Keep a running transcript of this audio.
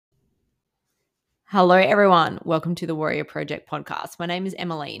Hello, everyone. Welcome to the Warrior Project podcast. My name is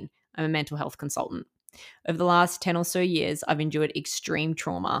Emmeline. I'm a mental health consultant. Over the last 10 or so years, I've endured extreme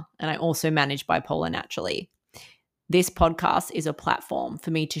trauma and I also manage bipolar naturally. This podcast is a platform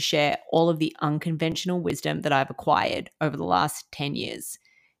for me to share all of the unconventional wisdom that I've acquired over the last 10 years.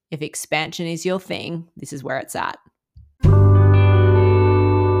 If expansion is your thing, this is where it's at.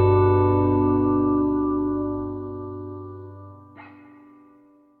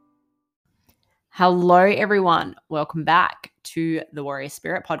 Hello, everyone. Welcome back to the Warrior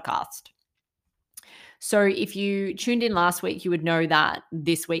Spirit podcast. So, if you tuned in last week, you would know that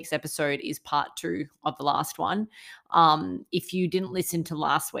this week's episode is part 2 of the last one. If you didn't listen to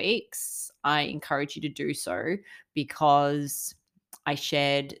last week's, I encourage you to do so because I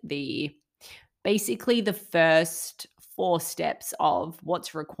shared basically the first 4 steps of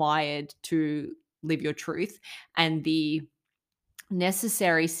what's required to live your truth and the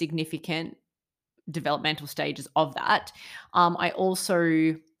necessary significant developmental stages of that. I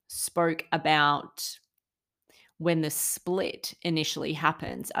also spoke about when the split initially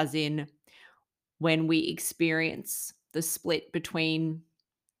happens, as in when we experience the split between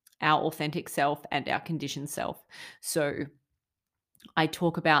our authentic self and our conditioned self. So I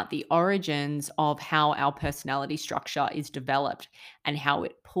talk about the origins of how our personality structure is developed and how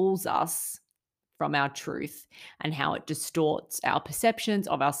it pulls us from our truth and how it distorts our perceptions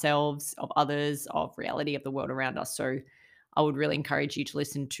of ourselves, of others, of reality, of the world around us. So I would really encourage you to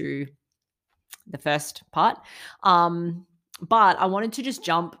listen to the first part. But I wanted to just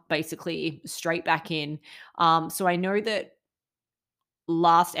jump basically straight back in. So I know that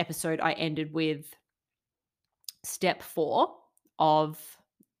last episode I ended with step 4 of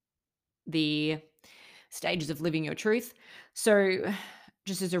the stages of living your truth. So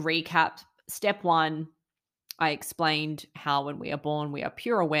just as a recap, step 1, I explained how when we are born, we are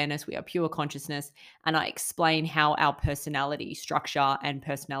pure awareness, we are pure consciousness. And I explain how our personality structure and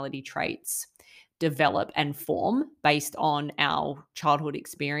personality traits develop and form based on our childhood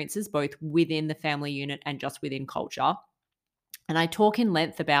experiences, both within the family unit and just within culture. And I talk in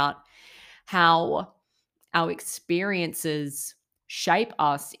length about how our experiences shape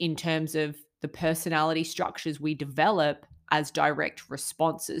us in terms of the personality structures we develop as direct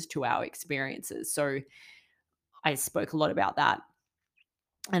responses to our experiences. So I spoke a lot about that.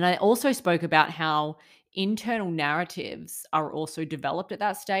 And I also spoke about how internal narratives are also developed at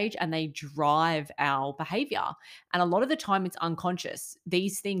that stage and they drive our behavior. And a lot of the time it's unconscious.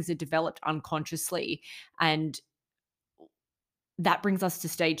 These things are developed unconsciously. And that brings us to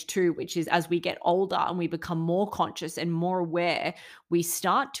stage 2, which is as we get older and we become more conscious and more aware, we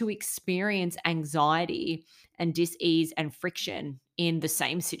start to experience anxiety and dis-ease and friction in the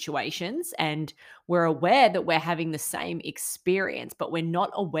same situations. And we're aware that we're having the same experience, but we're not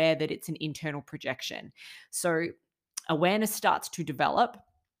aware that it's an internal projection. So awareness starts to develop.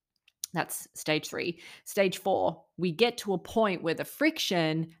 That's stage 3. Stage 4, we get to a point where the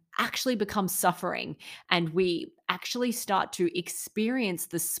friction actually becomes suffering and we actually start to experience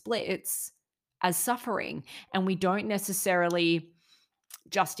the splits as suffering. And we don't necessarily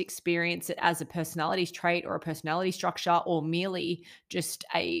just experience it as a personality trait or a personality structure or merely just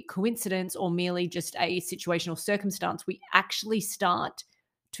a coincidence or merely just a situational circumstance. We actually start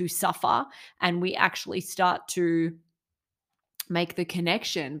to suffer and we actually start to make the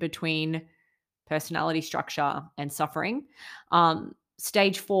connection between personality structure and suffering.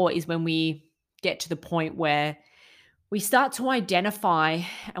 Stage 4 is when we get to the point where we start to identify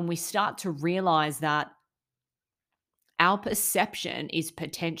and we start to realize that our perception is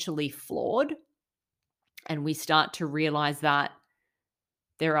potentially flawed. And we start to realize that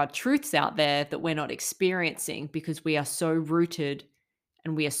there are truths out there that we're not experiencing because we are so rooted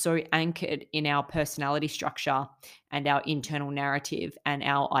and we are so anchored in our personality structure and our internal narrative and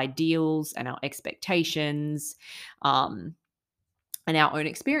our ideals and our expectations and our own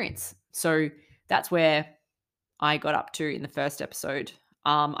experience. So that's where I got up to in the first episode.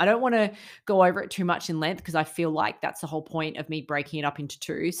 I don't want to go over it too much in length because I feel like that's the whole point of me breaking it up into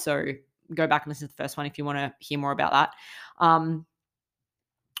 2. So go back and listen to the first one if you want to hear more about that.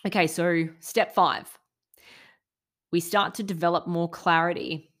 Okay, so step 5. We start to develop more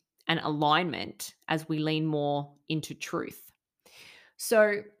clarity and alignment as we lean more into truth.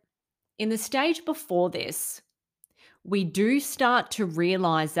 So, in the stage before this, we do start to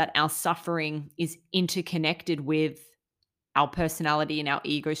realize that our suffering is interconnected with our personality and our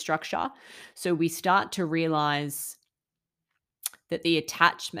ego structure. So, we start to realize that the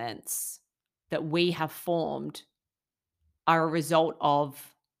attachments that we have formed are a result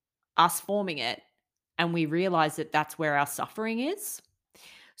of us forming it. And we realize that that's where our suffering is.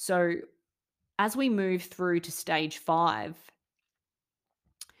 So, as we move through to stage 5,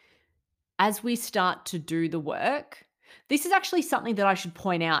 as we start to do the work, this is actually something that I should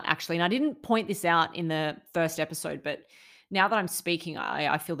point out, actually. And I didn't point this out in the first episode, but now that I'm speaking,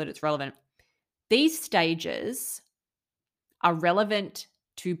 I feel that it's relevant. These stages are relevant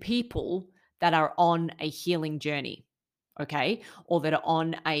to people that are on a healing journey, okay? Or that are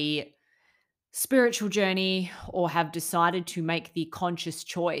on a spiritual journey or have decided to make the conscious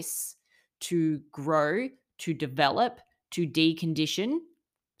choice to grow, to develop, to decondition,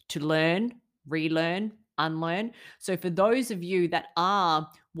 to learn, relearn, unlearn. So, for those of you that are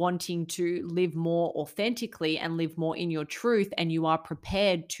wanting to live more authentically and live more in your truth, and you are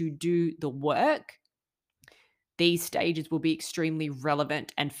prepared to do the work, these stages will be extremely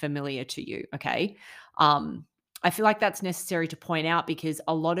relevant and familiar to you. Okay. I feel like that's necessary to point out because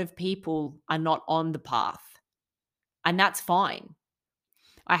a lot of people are not on the path, and that's fine.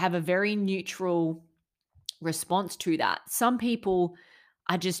 I have a very neutral response to that. Some people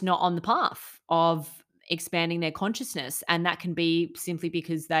are just not on the path of expanding their consciousness, and that can be simply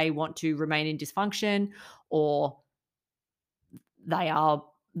because they want to remain in dysfunction, or they are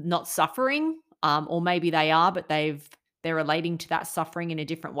not suffering, or maybe they are, but they're relating to that suffering in a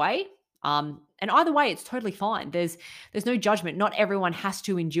different way. And either way, it's totally fine. There's no judgment. Not everyone has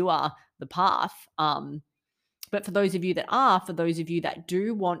to endure the path. But for those of you that are, for those of you that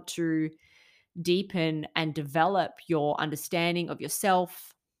do want to deepen and develop your understanding of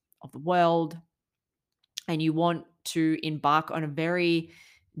yourself, of the world, and you want to embark on a very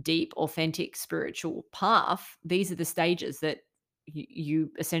deep, authentic spiritual path, these are the stages that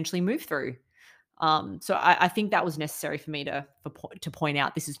you essentially move through. So I think that was necessary for me to point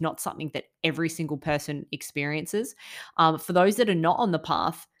out. This is not something that every single person experiences. For those that are not on the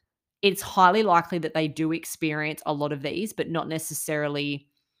path, it's highly likely that they do experience a lot of these, but not necessarily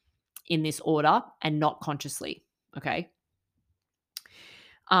in this order and not consciously. Okay.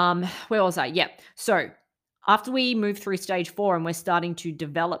 Where was I? Yeah. So after we move through stage 4 and we're starting to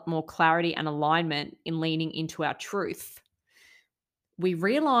develop more clarity and alignment in leaning into our truth, we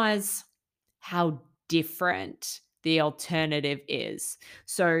realize how different the alternative is.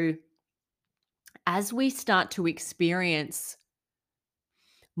 So as we start to experience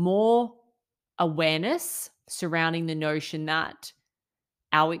more awareness surrounding the notion that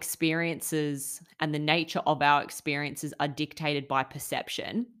our experiences and the nature of our experiences are dictated by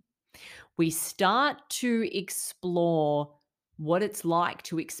perception, we start to explore what it's like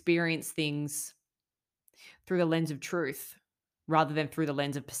to experience things through the lens of truth rather than through the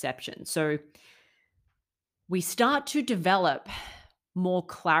lens of perception. So we start to develop more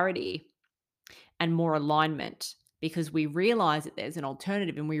clarity and more alignment because we realize that there's an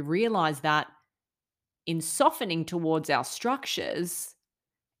alternative, and we realize that in softening towards our structures,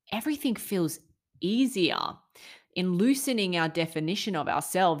 everything feels easier. In loosening our definition of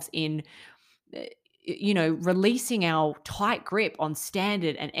ourselves, in releasing our tight grip on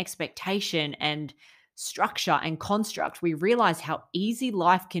standard and expectation and structure and construct, we realize how easy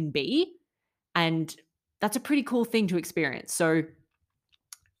life can be, and that's a pretty cool thing to experience. So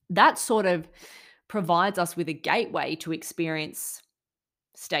that sort of provides us with a gateway to experience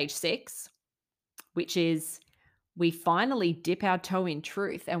stage 6, which is we finally dip our toe in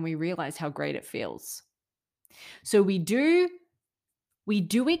truth and we realize how great it feels. So we do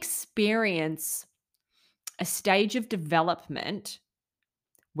experience a stage of development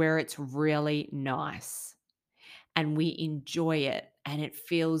where it's really nice and we enjoy it and it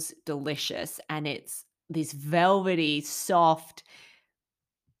feels delicious and it's this velvety, soft,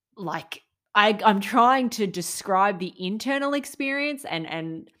 like I'm trying to describe the internal experience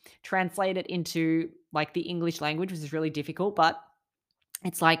and translate it into like the English language, which is really difficult, but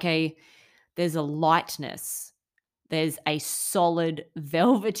it's like there's a lightness. There's a solid,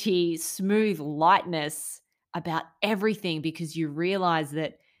 velvety, smooth lightness about everything because you realize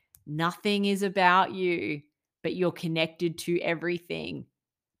that nothing is about you, but you're connected to everything,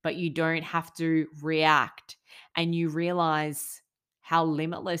 but you don't have to react. And you realize how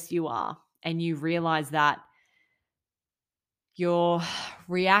limitless you are. And you realize that your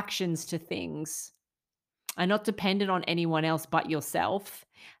reactions to things are not dependent on anyone else but yourself.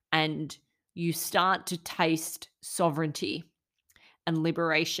 And you start to taste sovereignty and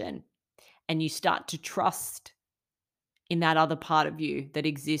liberation. And you start to trust in that other part of you that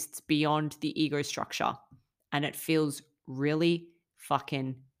exists beyond the ego structure. And it feels really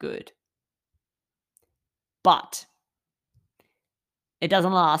fucking good. But it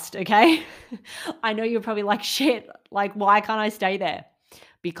doesn't last, okay? I know you're probably like, shit, like, why can't I stay there?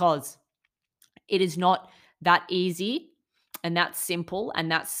 Because it is not that easy And that's simple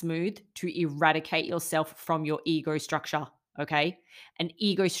and that's smooth to eradicate yourself from your ego structure. Okay. An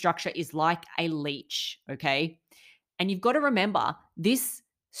ego structure is like a leech. Okay. And you've got to remember this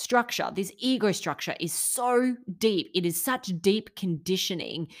structure, this ego structure is so deep. It is such deep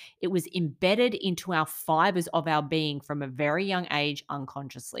conditioning. It was embedded into our fibers of our being from a very young age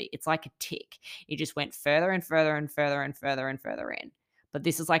unconsciously. It's like a tick. It just went further and further and further and further and further in. But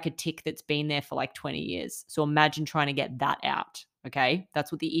this is like a tick that's been there for like 20 years. So imagine trying to get that out. Okay.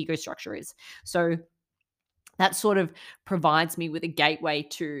 That's what the ego structure is. So that sort of provides me with a gateway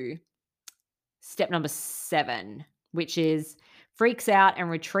to step number 7, which is freaks out and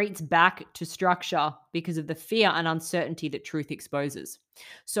retreats back to structure because of the fear and uncertainty that truth exposes.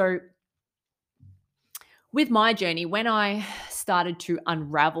 So, with my journey, when I started to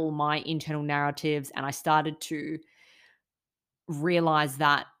unravel my internal narratives and I started to realize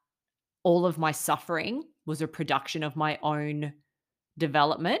that all of my suffering was a production of my own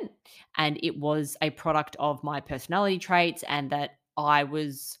development and it was a product of my personality traits and that I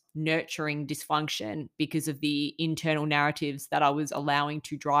was nurturing dysfunction because of the internal narratives that I was allowing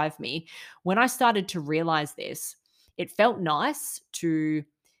to drive me. When I started to realize this, it felt nice to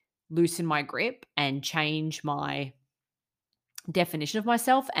loosen my grip and change my definition of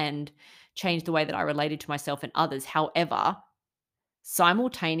myself and change the way that I related to myself and others. However,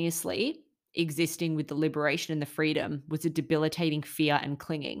 simultaneously, existing with the liberation and the freedom was a debilitating fear and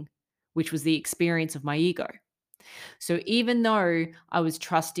clinging, which was the experience of my ego. So even though I was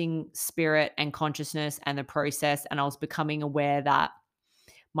trusting spirit and consciousness and the process, and I was becoming aware that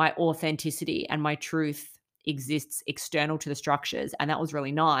my authenticity and my truth exists external to the structures, and that was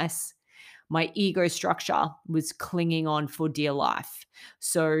really nice, my ego structure was clinging on for dear life.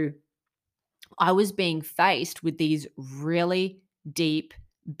 So I was being faced with these really deep,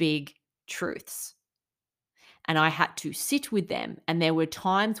 big truths. And I had to sit with them. And there were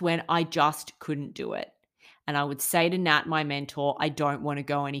times when I just couldn't do it. And I would say to Nat, my mentor, I don't want to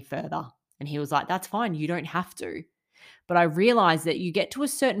go any further. And he was like, that's fine. You don't have to. But I realized that you get to a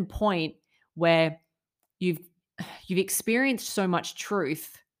certain point where you've experienced so much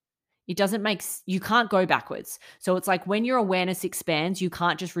truth. It doesn't you can't go backwards. So it's like when your awareness expands, you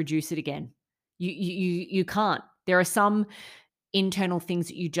can't just reduce it again. You can't. There are some internal things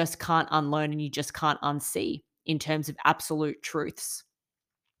that you just can't unlearn and you just can't unsee in terms of absolute truths.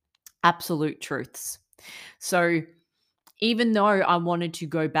 Absolute truths. So even though I wanted to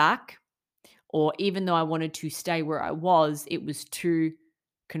go back, or even though I wanted to stay where I was, it was too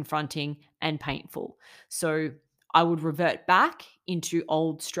confronting and painful. So I would revert back into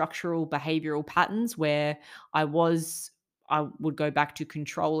old structural behavioral patterns where I would go back to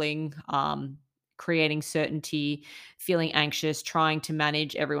controlling, creating certainty, feeling anxious, trying to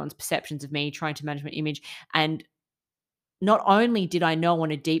manage everyone's perceptions of me, trying to manage my image. And not only did I know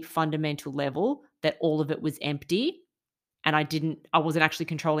on a deep fundamental level that all of it was empty and I wasn't actually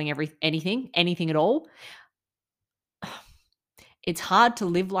controlling anything at all. It's hard to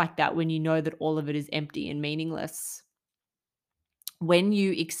live like that when you know that all of it is empty and meaningless. When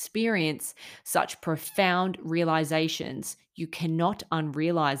you experience such profound realizations, you cannot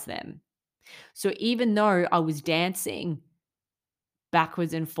unrealize them. So even though I was dancing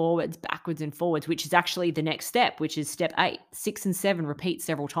backwards and forwards, which is actually the next step, which is step 8, 6 and 7, repeat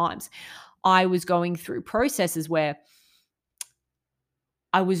several times. I was going through processes where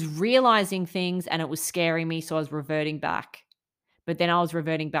I was realizing things and it was scaring me, so I was reverting back. But then I was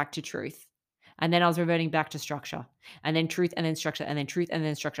reverting back to truth. And then I was reverting back to structure. And then truth and then structure and then truth and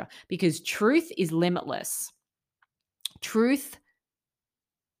then structure. Because truth is limitless. Truth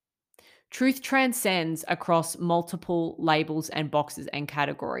transcends across multiple labels and boxes and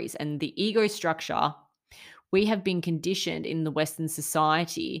categories. And the ego structure, we have been conditioned in the Western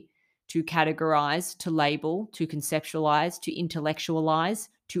society to categorize, to label, to conceptualize, to intellectualize,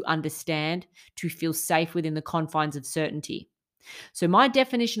 to understand, to feel safe within the confines of certainty. So my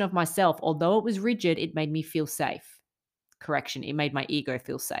definition of myself, although it was rigid, it made me feel safe. Correction, it made my ego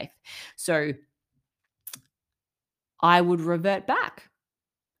feel safe. So I would revert back.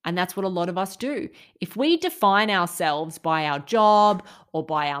 And that's what a lot of us do. If we define ourselves by our job or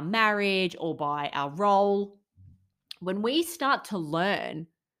by our marriage or by our role, when we start to learn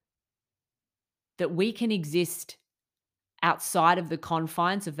that we can exist outside of the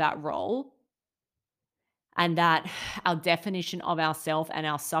confines of that role and that our definition of ourself and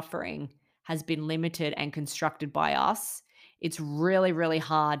our suffering has been limited and constructed by us, it's really, really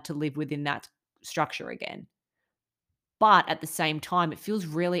hard to live within that structure again. But at the same time, it feels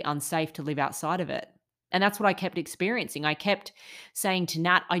really unsafe to live outside of it. And that's what I kept experiencing. I kept saying to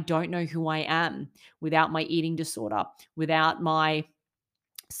Nat, I don't know who I am without my eating disorder, without my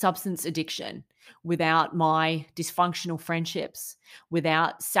substance addiction, without my dysfunctional friendships,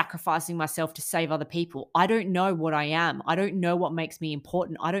 without sacrificing myself to save other people. I don't know what I am. I don't know what makes me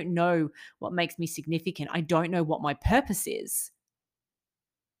important. I don't know what makes me significant. I don't know what my purpose is.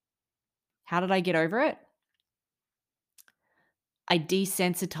 How did I get over it? I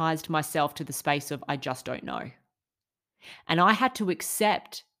desensitized myself to the space of I just don't know. And I had to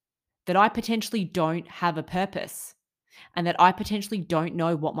accept that I potentially don't have a purpose and that I potentially don't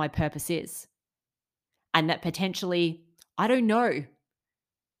know what my purpose is. And that potentially I don't know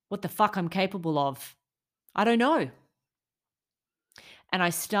what the fuck I'm capable of. I don't know. And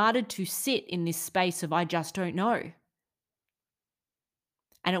I started to sit in this space of I just don't know.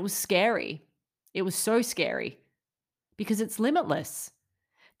 And it was scary. It was so scary because it's limitless.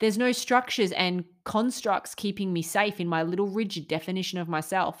 There's no structures and constructs keeping me safe in my little rigid definition of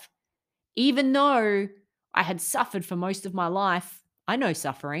myself. Even though I had suffered for most of my life, I know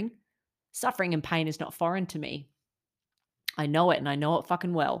suffering. Suffering and pain is not foreign to me. I know it and I know it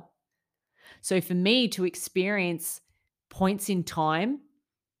fucking well. So for me to experience points in time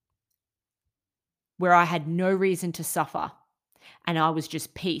where I had no reason to suffer and I was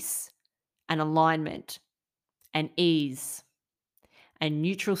just peace and alignment and ease and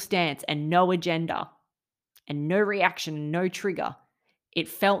neutral stance and no agenda and no reaction and no trigger, it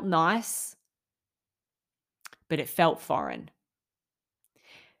felt nice, but it felt foreign.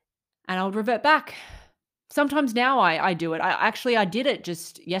 And I would revert back. Sometimes now I do it. I did it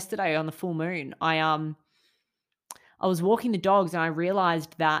just yesterday on the full moon. I was walking the dogs and I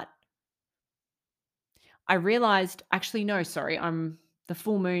realized actually no, sorry. The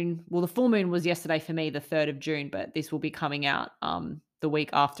full moon. Well, the full moon was yesterday for me, the 3rd of June, but this will be coming out the week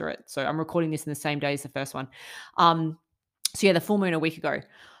after it. So I'm recording this in the same day as the first one. So yeah, the full moon a week ago.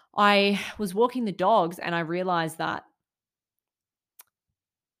 I was walking the dogs and I realized that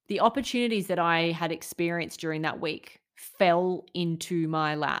the opportunities that I had experienced during that week fell into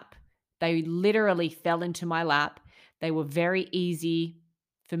my lap. They literally fell into my lap. They were very easy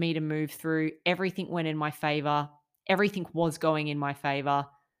for me to move through. Everything went in my favor. Everything was going in my favor.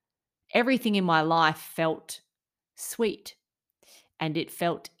 Everything in my life felt sweet and it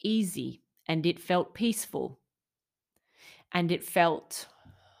felt easy and it felt peaceful and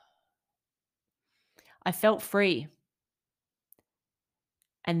I felt free.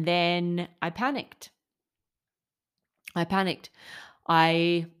 And then I panicked.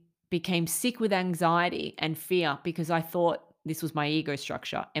 I became sick with anxiety and fear because I thought this was my ego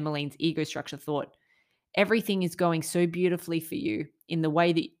structure. Emmeline's ego structure thought everything is going so beautifully for you in the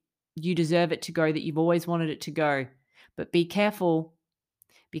way that you deserve it to go, that you've always wanted it to go. But be careful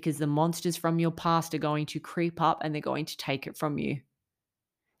because the monsters from your past are going to creep up and they're going to take it from you.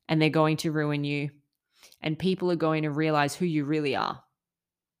 And they're going to ruin you. And people are going to realize who you really are.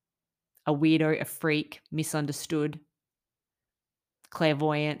 A weirdo, a freak, misunderstood,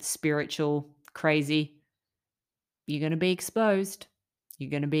 clairvoyant, spiritual, crazy. You're going to be exposed.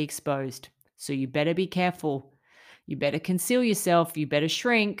 You're going to be exposed. So you better be careful. You better conceal yourself. You better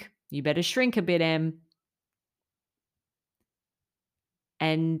shrink. You better shrink a bit, Em.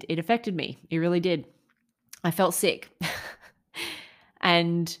 And it affected me. It really did. I felt sick.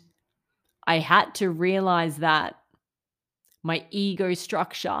 And I had to realize that my ego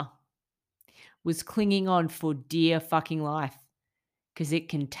structure was clinging on for dear fucking life because it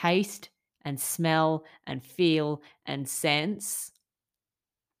can taste and smell and feel and sense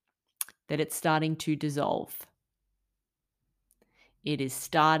that it's starting to dissolve. It is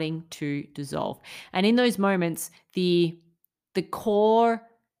starting to dissolve. And in those moments, the core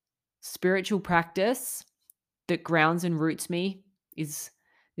spiritual practice that grounds and roots me is,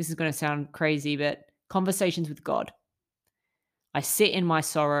 this is going to sound crazy, but conversations with God. I sit in my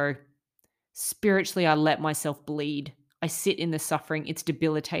sorrow. Spiritually, I let myself bleed. I sit in the suffering. It's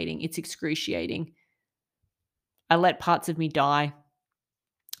debilitating. It's excruciating. I let parts of me die.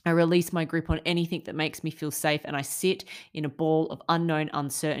 I release my grip on anything that makes me feel safe, and I sit in a ball of unknown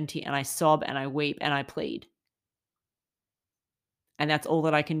uncertainty, and I sob and I weep and I plead. And that's all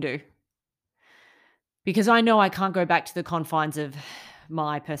that I can do. Because I know I can't go back to the confines of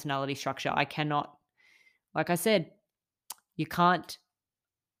my personality structure. I cannot, like I said, you can't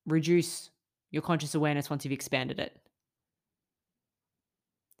reduce your conscious awareness once you've expanded it.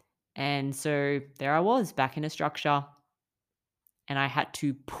 And so there I was back in a structure, and I had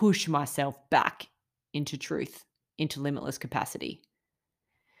to push myself back into truth, into limitless capacity.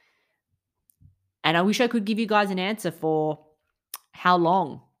 And I wish I could give you guys an answer for how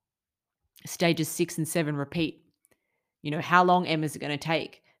long Stages 6 and 7 repeat. How long, Em, is it going to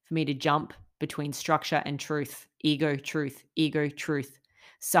take for me to jump between structure and truth, ego, truth,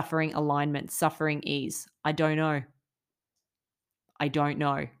 suffering, alignment, suffering, ease? I don't know. I don't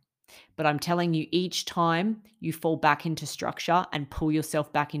know. But I'm telling you, each time you fall back into structure and pull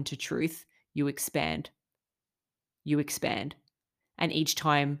yourself back into truth, you expand. You expand. And each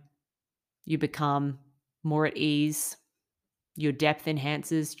time you become more at ease, your depth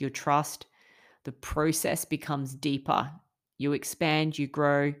enhances, your trust, the process becomes deeper. You expand, you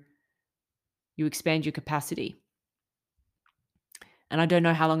grow, you expand your capacity. And I don't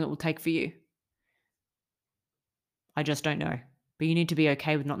know how long it will take for you. I just don't know. But you need to be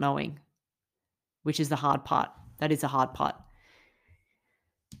okay with not knowing, which is the hard part. That is the hard part.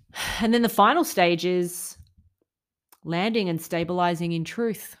 And then the final stage is landing and stabilizing in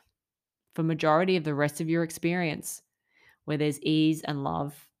truth for majority of the rest of your experience, where there's ease and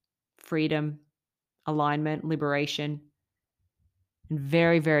love, freedom, alignment, liberation, and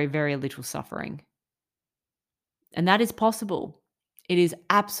very, very, very little suffering. And that is possible. It is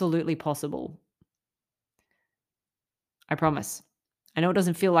absolutely possible. I promise. I know it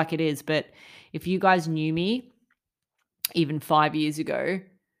doesn't feel like it is, but if you guys knew me even 5 years ago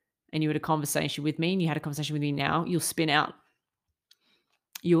and you had a conversation with me and you had a conversation with me now, you'll spin out.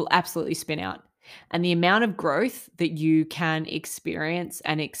 You will absolutely spin out. And the amount of growth that you can experience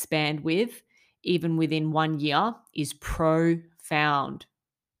and expand with, even within 1 year, is profound.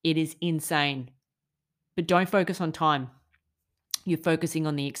 It is insane. But don't focus on time. You're focusing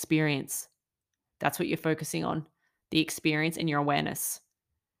on the experience. That's what you're focusing on, the experience and your awareness.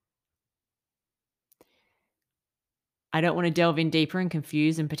 I don't want to delve in deeper and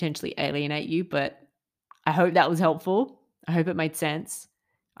confuse and potentially alienate you, but I hope that was helpful. I hope it made sense.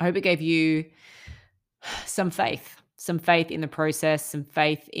 I hope it gave you some faith in the process, some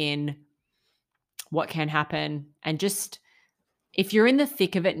faith in what can happen. And just if you're in the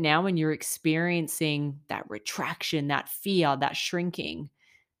thick of it now and you're experiencing that retraction, that fear, that shrinking,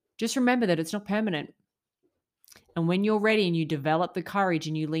 just remember that it's not permanent. And when you're ready and you develop the courage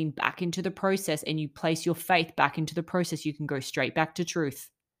and you lean back into the process and you place your faith back into the process, you can go straight back to truth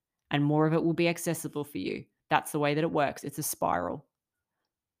and more of it will be accessible for you. That's the way that it works. It's a spiral.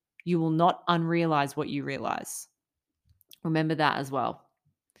 You will not unrealize what you realize. Remember that as well.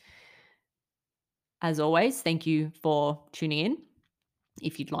 As always, thank you for tuning in.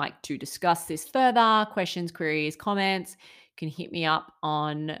 If you'd like to discuss this further, questions, queries, comments, you can hit me up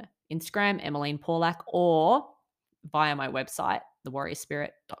on Instagram, Emmeline Paulak, or via my website,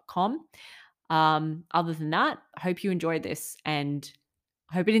 thewarriorspirit.com. Other than that, I hope you enjoyed this and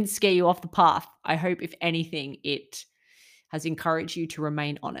I hope it didn't scare you off the path. I hope, if anything, it has encouraged you to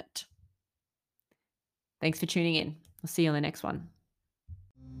remain on it. Thanks for tuning in. I'll see you on the next one.